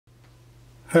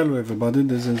Hello everybody,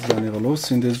 this is Daniel.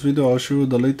 In this video I'll show you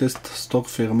the latest stock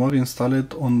firmware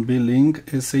installed on Beelink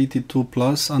S82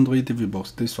 Plus Android TV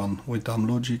box. This one with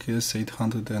Amlogic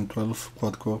S812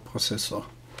 quad-core processor.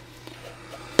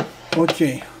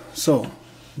 Okay, so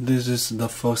this is the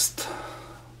first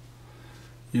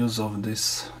use of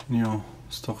this new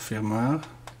stock firmware.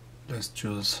 Let's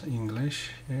choose English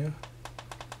here,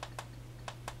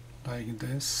 like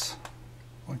this.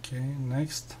 Okay,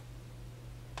 next.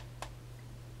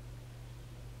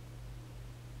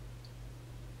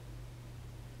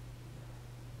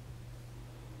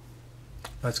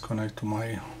 Let's connect to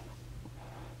my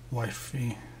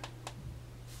Wi-Fi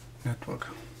network.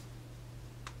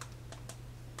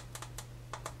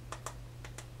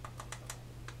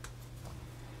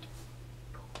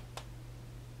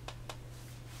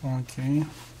 Okay.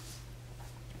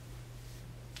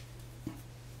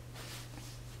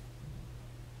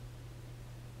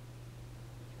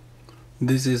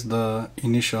 This is the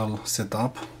initial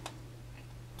setup.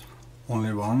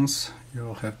 Only once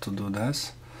you have to do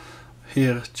this.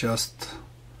 Here just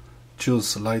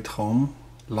choose Light Home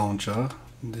launcher.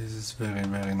 This is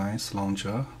very nice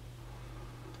launcher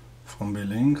from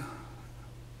Beelink.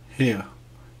 Here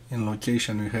in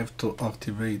location you have to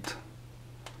activate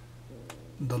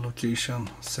the location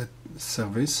set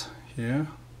service here.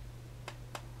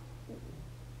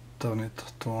 Turn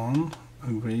it to on,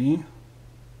 agree.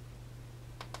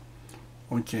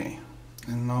 Okay,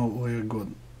 and now we're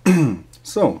good.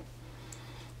 So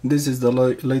this is the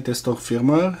latest stock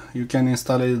firmware. You can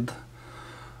install it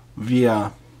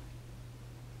via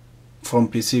from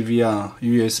PC via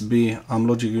USB,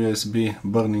 Amlogic USB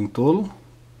burning tool.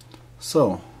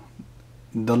 So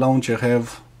the launcher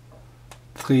have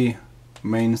three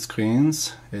main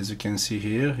screens. As you can see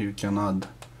here, you can add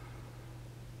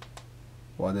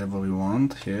whatever you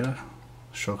want here,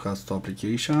 shortcuts to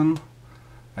application,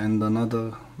 and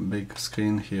another big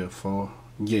screen here for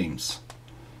games.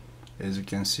 As you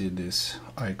can see, this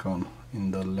icon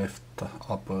in the left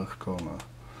upper corner.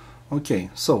 Okay,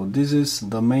 so this is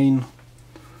the main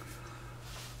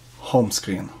home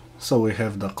screen. So we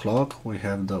have the clock, we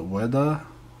have the weather.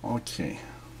 Okay,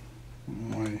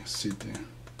 my city.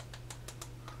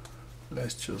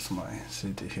 Let's choose my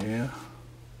city here.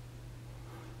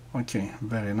 Okay,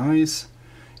 very nice.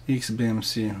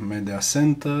 XBMC Media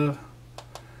Center,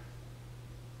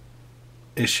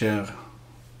 Azure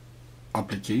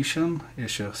application,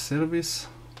 Azure service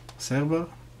server,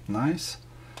 nice.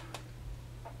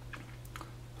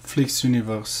 Flix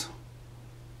Universe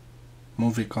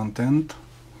movie content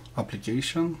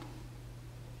application,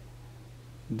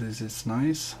 this is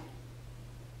nice.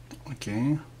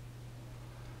 Okay,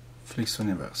 Flix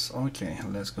Universe. Okay,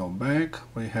 let's go back.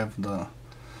 We have the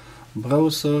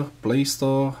browser, Play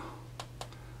Store,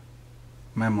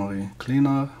 memory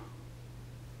cleaner,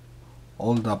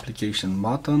 all the application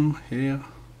button here.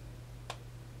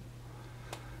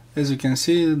 As you can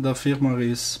see, the firmware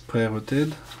is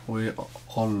pre-rooted. We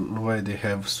already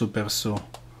have SuperSU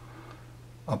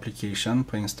application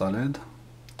pre-installed.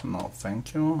 No,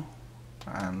 thank you.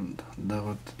 And the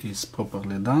root is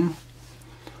properly done.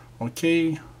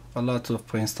 Okay, a lot of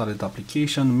pre-installed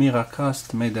application,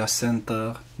 Miracast, Media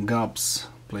Center, Gaps,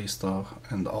 Play Store,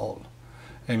 and all.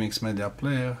 MX Media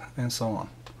Player, and so on.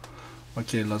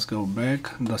 Okay, let's go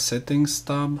back. The settings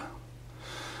tab.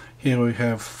 Here we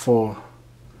have four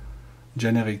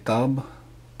generic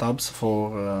tabs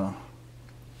for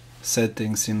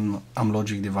settings in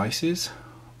Amlogic devices.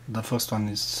 The first one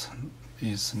is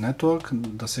network.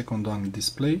 The second one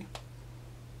display.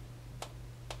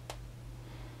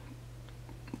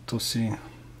 To see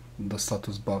the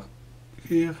status bar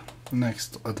here.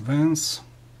 Next, advanced.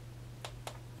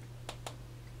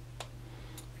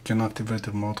 You can activate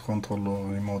remote control or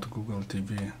remote Google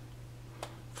TV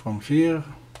from here,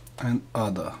 and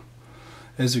other.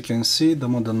 As you can see, the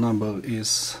model number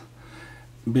is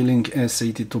Beelink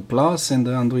S82 Plus and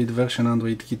the Android version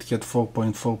Android KitKat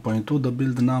 4.4.2. The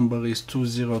build number is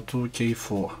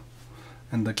 202K4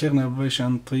 and the kernel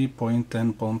version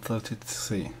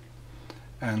 3.10.33.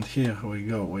 And here we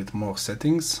go with more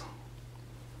settings.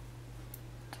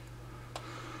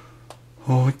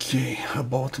 Okay,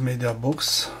 about media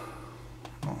box.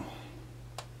 No.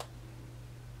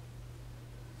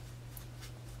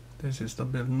 This is the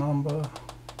build number.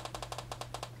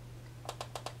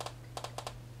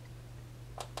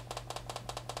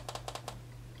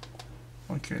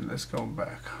 Okay, let's go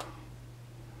back.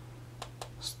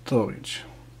 Storage.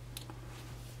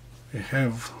 We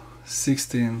have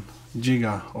 16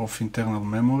 GB of internal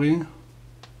memory.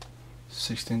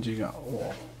 16 GB.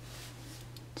 Oh.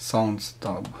 Sounds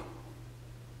tab.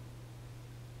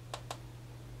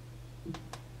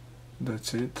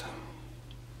 That's it.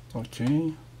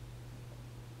 Okay.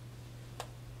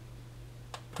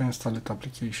 Pre-installed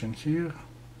application here.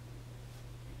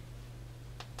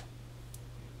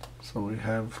 So we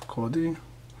have Kodi,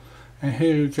 and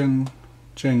here you can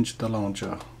change the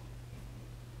launcher.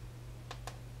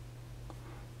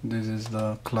 This is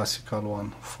the classical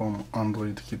one from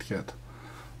Android KitKat.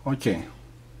 Okay,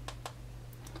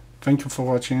 thank you for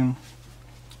watching.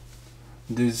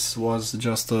 This was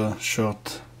just a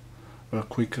short,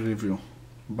 quick review.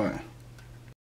 Bye.